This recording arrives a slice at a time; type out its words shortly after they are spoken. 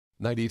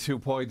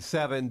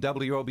92.7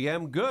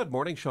 WOBM. Good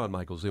morning. Shawn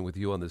Michaels in with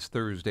you on this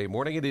Thursday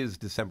morning. It is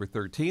December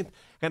 13th,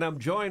 and I'm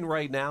joined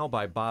right now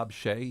by Bob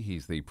Shea.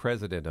 He's the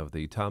president of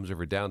the Toms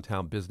River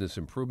Downtown Business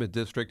Improvement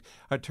District,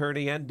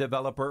 attorney and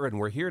developer, and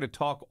we're here to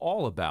talk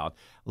all about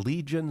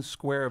Legion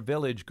Square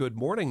Village. Good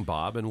morning,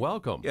 Bob, and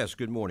welcome. Yes,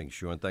 good morning,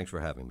 Shawn. Thanks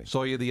for having me.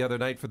 Saw you the other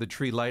night for the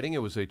tree lighting.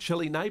 It was a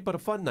chilly night, but a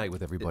fun night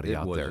with everybody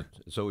out there.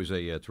 It's always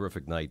a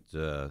terrific night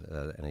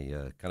and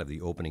a kind of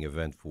the opening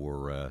event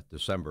for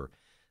December.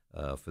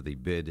 For the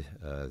bid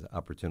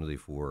opportunity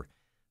for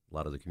a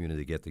lot of the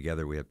community to get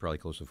together. We had probably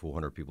close to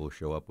 400 people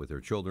show up with their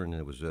children, and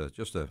it was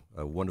just a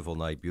wonderful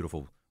night,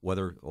 beautiful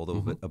weather,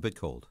 although a bit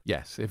cold.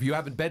 Yes. If you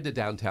haven't been to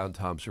downtown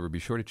Toms River, be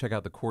sure to check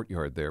out the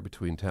courtyard there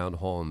between Town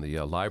Hall and the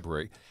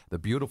library. The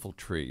beautiful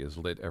tree is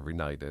lit every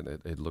night, and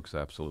it looks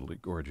absolutely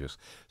gorgeous.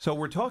 So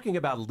we're talking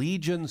about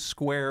Legion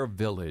Square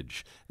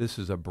Village. This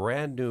is a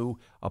brand new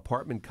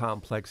apartment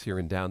complex here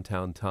in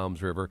downtown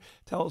Toms River.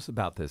 Tell us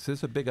about this. This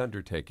is a big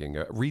undertaking,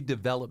 a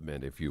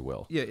redevelopment, if you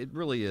will. Yeah, it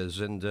really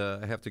is, and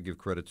I have to give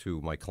credit to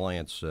my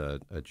clients,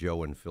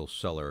 Joe and Phil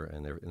Seller,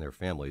 and their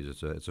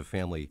families. It's a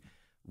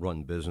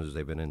family-run business.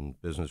 They've been in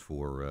business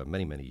for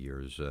many, many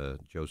years.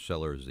 Joe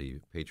Seller is the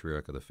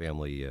patriarch of the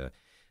family,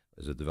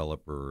 is a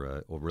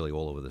developer really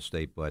all over the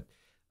state, but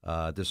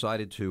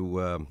decided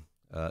to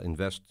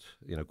invest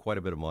quite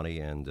a bit of money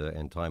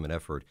and time and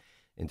effort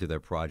into their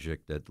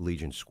project at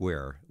Legion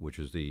Square, which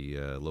is the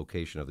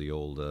location of the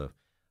old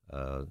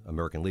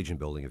American Legion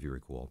building, if you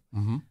recall.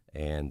 Mm-hmm.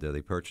 And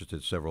they purchased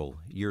it several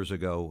years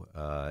ago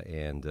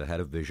and had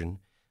a vision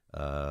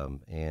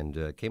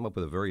and came up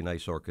with a very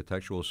nice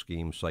architectural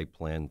scheme, site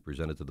plan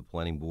presented to the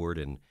planning board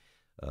and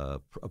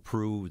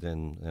approved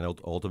and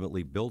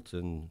ultimately built,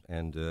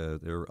 and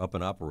they're up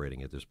and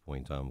operating at this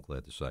point in time, I'm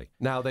glad to say.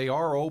 Now, they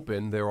are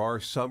open. There are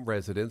some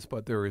residents,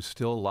 but there is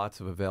still lots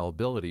of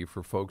availability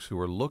for folks who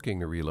are looking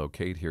to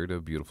relocate here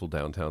to beautiful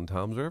downtown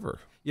Toms River.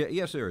 Yeah,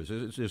 yes, there is.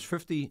 There's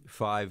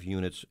 55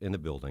 units in the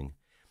building.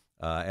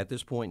 At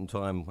this point in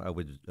time, I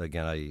would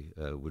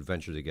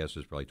venture to guess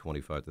there's probably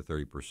 25 to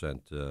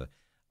 30%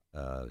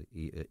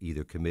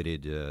 either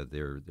committed.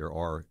 There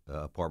are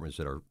apartments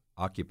that are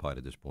occupied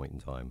at this point in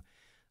time.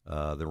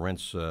 The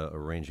rents are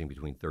ranging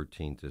between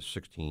 $1,300 to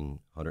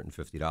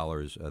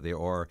 $1,650. There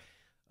are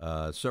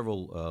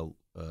several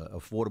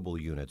affordable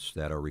units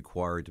that are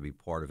required to be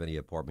part of any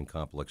apartment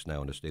complex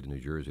now in the state of New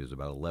Jersey. There's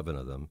about 11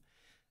 of them,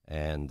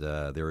 and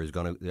there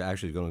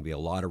actually going to be a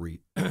lottery,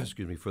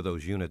 for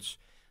those units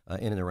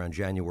in and around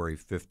January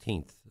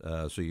 15th.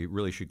 So you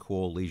really should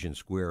call Legion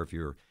Square if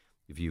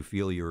you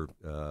feel you're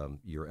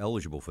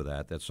eligible for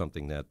that. That's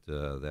something that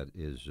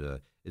is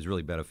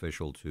really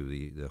beneficial to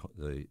the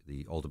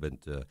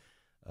ultimate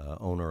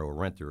owner or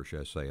renter, should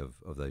I say,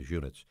 of those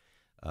units.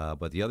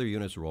 But the other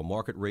units are all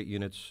market rate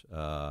units,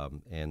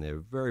 and they're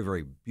very,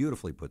 very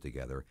beautifully put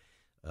together.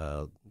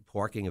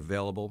 Parking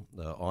available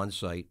on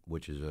site,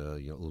 which is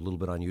a little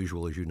bit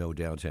unusual, as you know,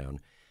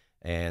 downtown,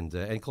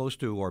 and close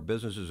to our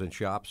businesses and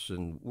shops.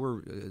 And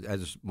we're,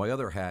 as my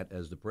other hat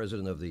as the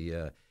president of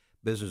the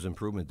Business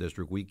Improvement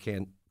District, we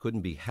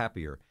couldn't be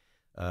happier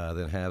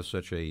than have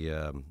such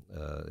a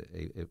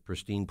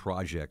pristine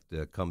project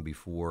come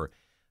before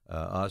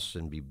us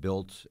and be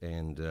built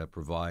and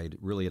provide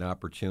really an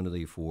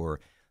opportunity for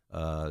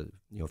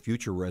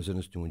future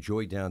residents to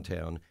enjoy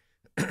downtown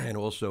and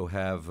also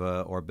have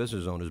our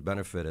business owners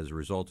benefit as a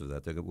result of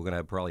that. We're going to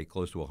have probably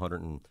close to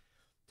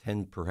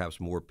 110, perhaps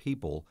more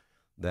people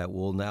that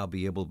will now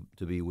be able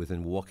to be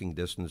within walking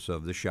distance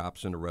of the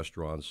shops and the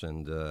restaurants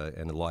and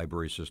the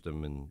library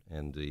system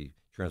and the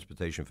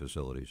transportation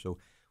facilities. So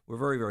we're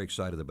very, very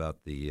excited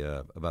about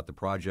the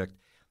project.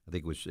 I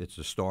think it's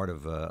the start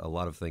of a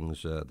lot of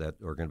things that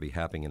are going to be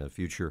happening in the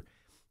future.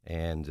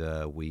 And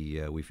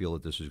we feel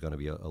that this is going to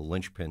be a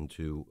linchpin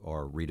to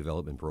our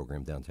redevelopment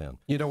program downtown.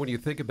 When you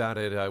think about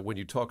it, when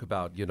you talk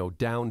about,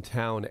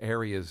 downtown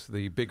areas,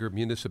 the bigger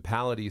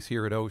municipalities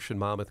here in Ocean,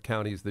 Monmouth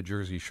counties, the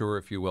Jersey Shore,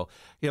 if you will,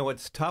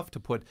 it's tough to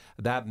put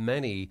that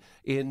many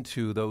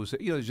into those,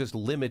 there's just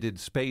limited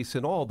space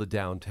in all the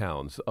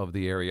downtowns of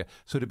the area.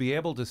 So to be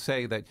able to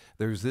say that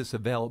there's this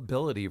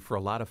availability for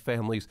a lot of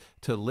families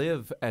to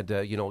live and,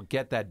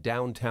 get that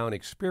downtown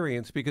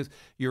experience because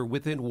you're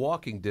within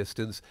walking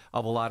distance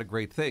of a lot of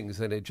great things,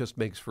 and it just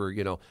makes for,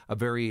 a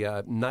very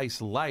nice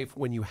life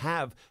when you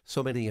have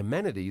so many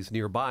amenities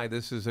nearby.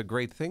 This is a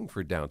great thing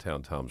for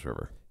downtown Toms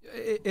River.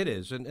 It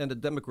is, and the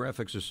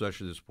demographics are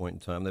such at this point in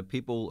time that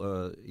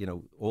people,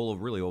 all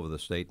really over the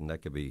state, and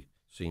that could be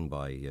seen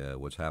by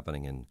what's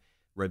happening in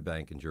Red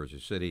Bank and Jersey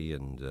City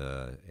and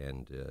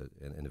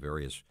the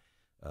various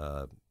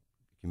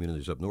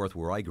communities up north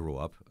where I grew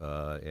up,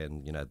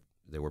 and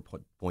there were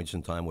points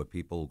in time where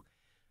people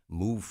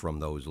moved from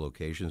those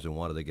locations and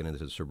wanted to get into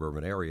the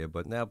suburban area,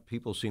 but now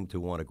people seem to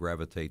want to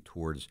gravitate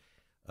towards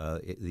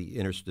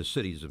the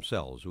cities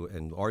themselves.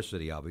 And our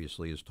city,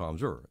 obviously, is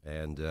Toms River.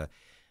 And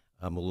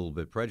I'm a little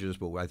bit prejudiced,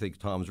 but I think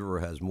Toms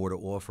River has more to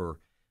offer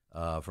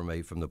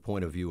from the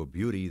point of view of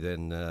beauty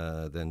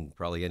than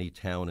probably any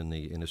town in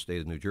the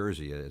state of New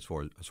Jersey as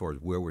far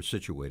as where we're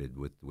situated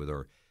with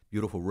our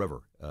beautiful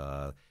river.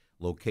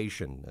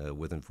 Location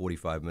within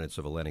 45 minutes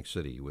of Atlantic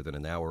City, within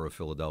an hour of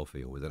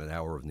Philadelphia, within an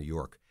hour of New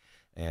York,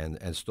 and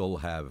still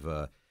have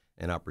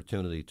an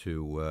opportunity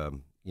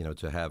to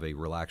to have a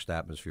relaxed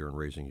atmosphere in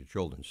raising your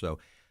children. So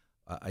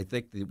I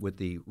think with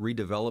the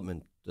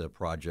redevelopment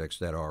projects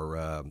that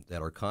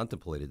are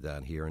contemplated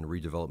down here, and the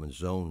redevelopment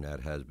zone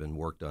that has been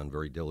worked on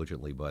very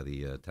diligently by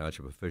the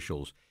township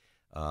officials,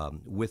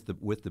 with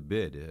the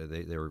bid,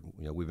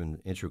 we've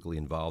been intricately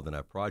involved in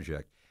that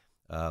project.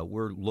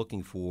 We're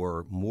looking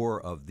for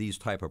more of these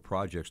type of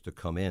projects to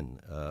come in,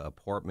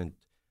 apartment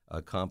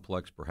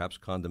complex, perhaps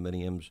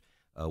condominiums,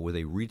 with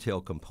a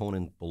retail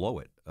component below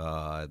it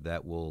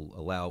that will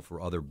allow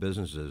for other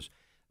businesses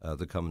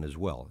to come in as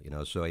well.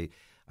 So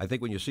I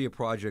think when you see a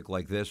project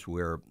like this,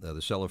 where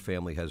the Seller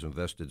family has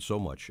invested so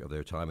much of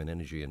their time and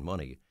energy and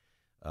money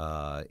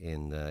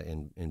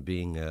in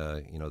being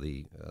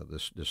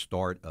the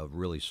start of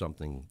really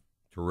something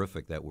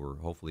terrific that's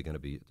going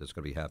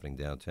to be happening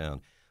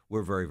downtown.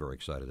 We're very, very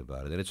excited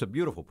about it. And it's a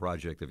beautiful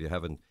project. If you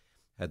haven't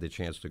had the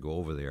chance to go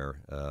over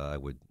there, I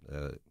would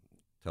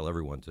tell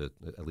everyone to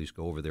at least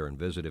go over there and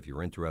visit if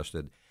you're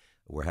interested.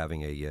 We're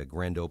having a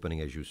grand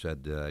opening, as you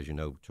said,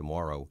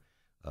 tomorrow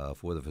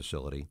for the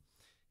facility.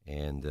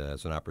 And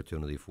it's an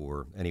opportunity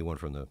for anyone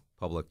from the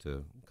public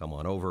to come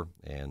on over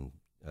and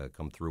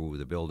come through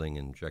the building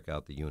and check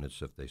out the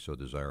units if they so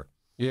desire.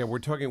 Yeah, we're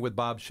talking with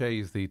Bob Shea,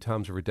 he's the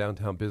Toms River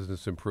Downtown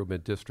Business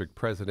Improvement District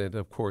President,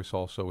 of course,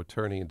 also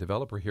attorney and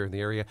developer here in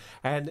the area.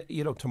 And,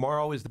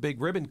 tomorrow is the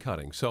big ribbon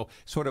cutting. So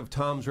sort of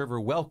Toms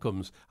River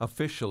welcomes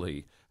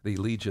officially the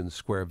Legion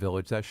Square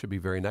Village. That should be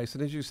very nice.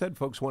 And as you said,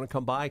 folks want to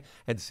come by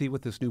and see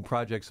what this new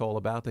project's all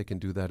about. They can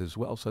do that as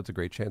well. So it's a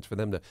great chance for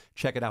them to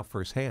check it out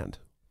firsthand.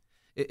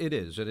 It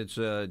is. And it's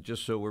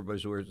just so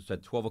everybody's aware, it's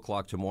at 12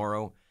 o'clock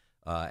tomorrow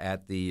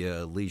at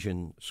the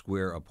Legion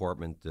Square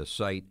apartment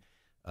site.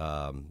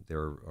 There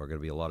are going to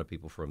be a lot of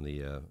people from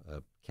the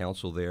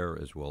council there,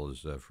 as well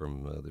as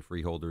from the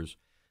freeholders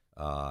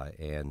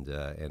and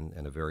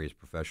the various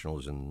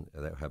professionals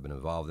that have been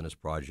involved in this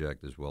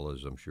project, as well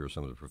as I'm sure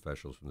some of the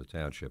professionals from the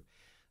township,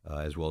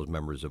 as well as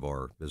members of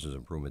our business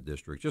improvement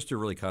district, just to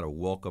really kind of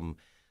welcome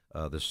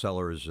the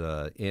sellers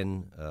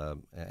in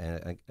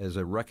and as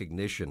a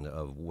recognition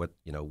of what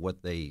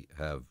they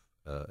have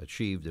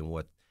achieved and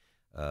what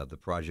the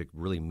project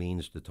really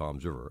means to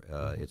Toms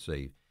River. It's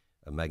a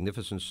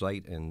magnificent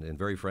site, and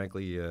very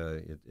frankly,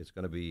 it's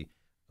going to be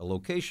a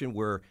location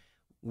where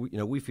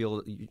we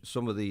feel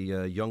some of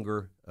the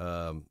younger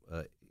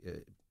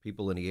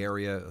people in the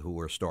area who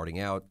are starting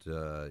out,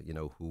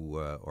 who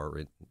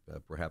are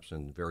perhaps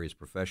in various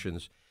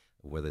professions,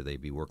 whether they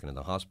be working in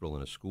the hospital,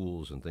 in the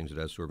schools, and things of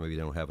that sort. Maybe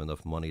they don't have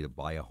enough money to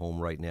buy a home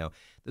right now.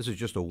 This is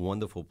just a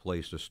wonderful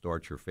place to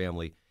start your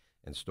family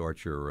and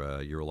start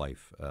your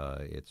life.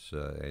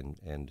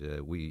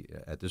 We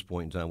at this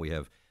point in time, we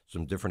have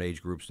some different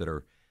age groups that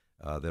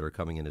are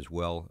coming in as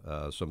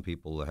well. Some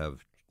people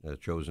have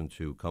chosen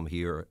to come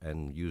here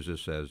and use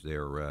this as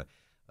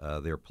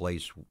their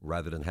place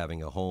rather than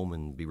having a home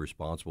and be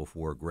responsible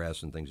for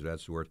grass and things of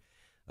that sort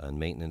and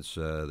maintenance.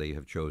 They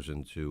have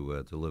chosen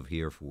to live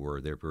here for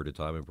their period of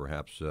time and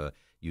perhaps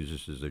use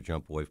this as their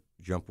jump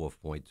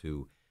off point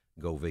to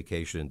go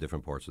vacation in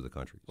different parts of the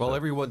country. Well,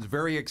 everyone's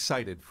very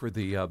excited for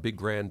the big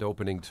grand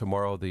opening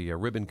tomorrow, the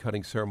ribbon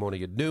cutting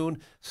ceremony at noon.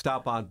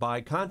 Stop on by.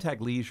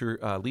 Contact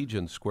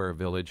Legion Square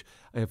Village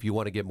if you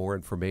want to get more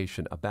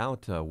information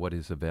about what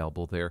is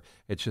available there.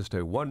 It's just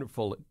a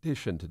wonderful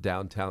addition to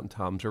downtown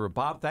Toms River.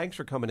 Bob, thanks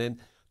for coming in,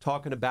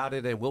 talking about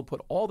it, and we'll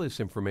put all this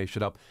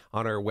information up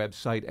on our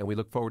website, and we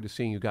look forward to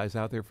seeing you guys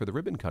out there for the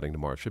ribbon cutting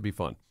tomorrow. Should be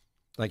fun.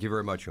 Thank you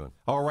very much, Sean.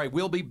 All right,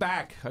 we'll be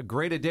back. A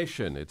great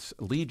edition. It's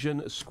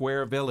Legion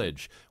Square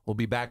Village. We'll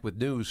be back with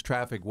news,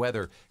 traffic,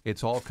 weather.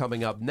 It's all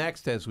coming up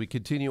next as we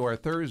continue our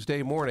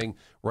Thursday morning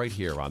right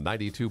here on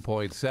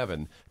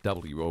 92.7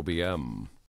 WOBM.